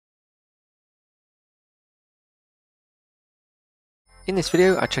In this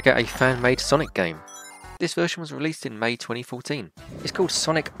video, I check out a fan-made Sonic game. This version was released in May 2014. It's called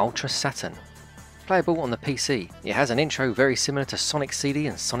Sonic Ultra Saturn. Playable on the PC, it has an intro very similar to Sonic CD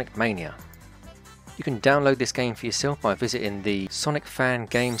and Sonic Mania. You can download this game for yourself by visiting the Sonic Fan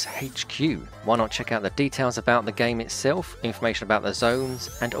Games HQ. Why not check out the details about the game itself, information about the zones,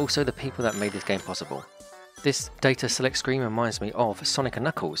 and also the people that made this game possible. This data select screen reminds me of Sonic and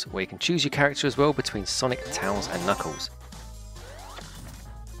Knuckles, where you can choose your character as well between Sonic, Tails and Knuckles.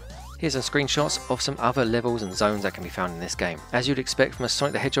 Here's some screenshots of some other levels and zones that can be found in this game. As you'd expect from a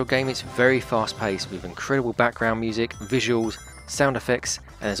Sonic the Hedgehog game, it's very fast paced with incredible background music, visuals, sound effects,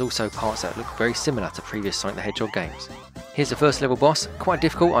 and there's also parts that look very similar to previous Sonic the Hedgehog games. Here's the first level boss. Quite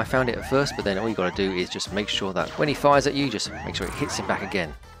difficult, I found it at first, but then all you got to do is just make sure that when he fires at you, just make sure it hits him back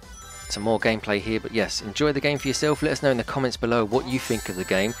again. Some more gameplay here, but yes, enjoy the game for yourself. Let us know in the comments below what you think of the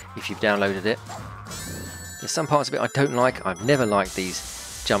game if you've downloaded it. There's some parts of it I don't like. I've never liked these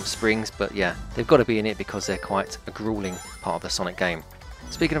jump springs, but yeah, they've got to be in it because they're quite a grueling part of the Sonic game.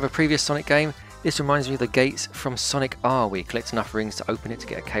 Speaking of a previous Sonic game, this reminds me of the gates from Sonic R, where you collect enough rings to open it to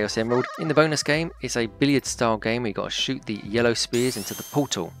get a Chaos Emerald. In the bonus game, it's a billiard style game where you've got to shoot the yellow spears into the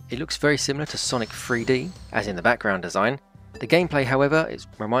portal. It looks very similar to Sonic 3D, as in the background design. The gameplay, however,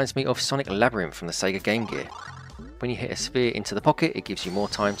 reminds me of Sonic Labyrinth from the Sega Game Gear. When you hit a sphere into the pocket, it gives you more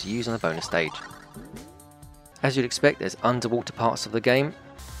time to use on the bonus stage. As you'd expect, there's underwater parts of the game.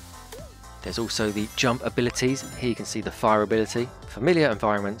 There's also the jump abilities. Here you can see the fire ability. Familiar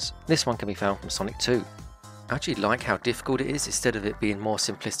environments. This one can be found from Sonic 2. I actually like how difficult it is instead of it being more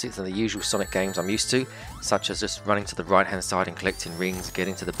simplistic than the usual Sonic games I'm used to, such as just running to the right hand side and collecting rings,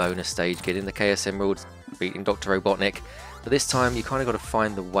 getting to the bonus stage, getting the Chaos Emeralds, beating Dr. Robotnik. But this time you kind of got to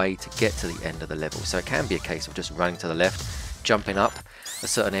find the way to get to the end of the level, so it can be a case of just running to the left, jumping up a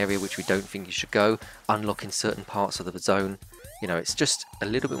certain area which we don't think you should go, unlocking certain parts of the zone. You know, it's just a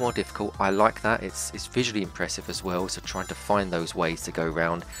little bit more difficult. I like that. It's visually impressive as well, so trying to find those ways to go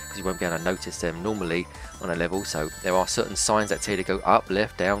around, because you won't be able to notice them normally on a level. So there are certain signs that tell you to go up,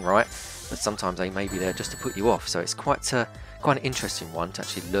 left, down, right, but sometimes they may be there just to put you off. So it's quite an interesting one to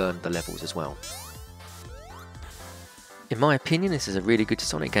actually learn the levels as well. In my opinion, this is a really good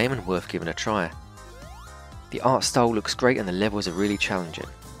Sonic game and worth giving a try. The art style looks great and the levels are really challenging.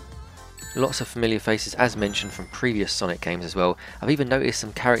 Lots of familiar faces as mentioned from previous Sonic games as well. I've even noticed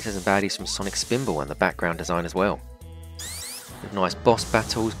some characters and baddies from Sonic Spinball and the background design as well. With nice boss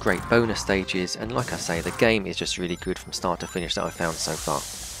battles, great bonus stages, and like I say, the game is just really good from start to finish that I've found so far.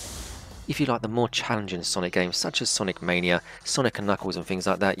 If you like the more challenging Sonic games such as Sonic Mania, Sonic and Knuckles and things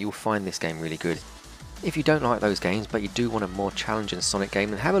like that, you'll find this game really good. If you don't like those games but you do want a more challenging Sonic game,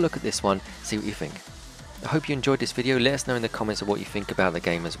 then have a look at this one, see what you think. I hope you enjoyed this video. Let us know in the comments of what you think about the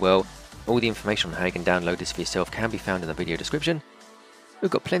game as well. All the information on how you can download this for yourself can be found in the video description. We've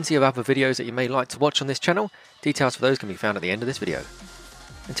got plenty of other videos that you may like to watch on this channel. Details for those can be found at the end of this video.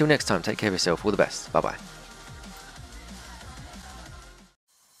 Until next time, take care of yourself. All the best. Bye bye.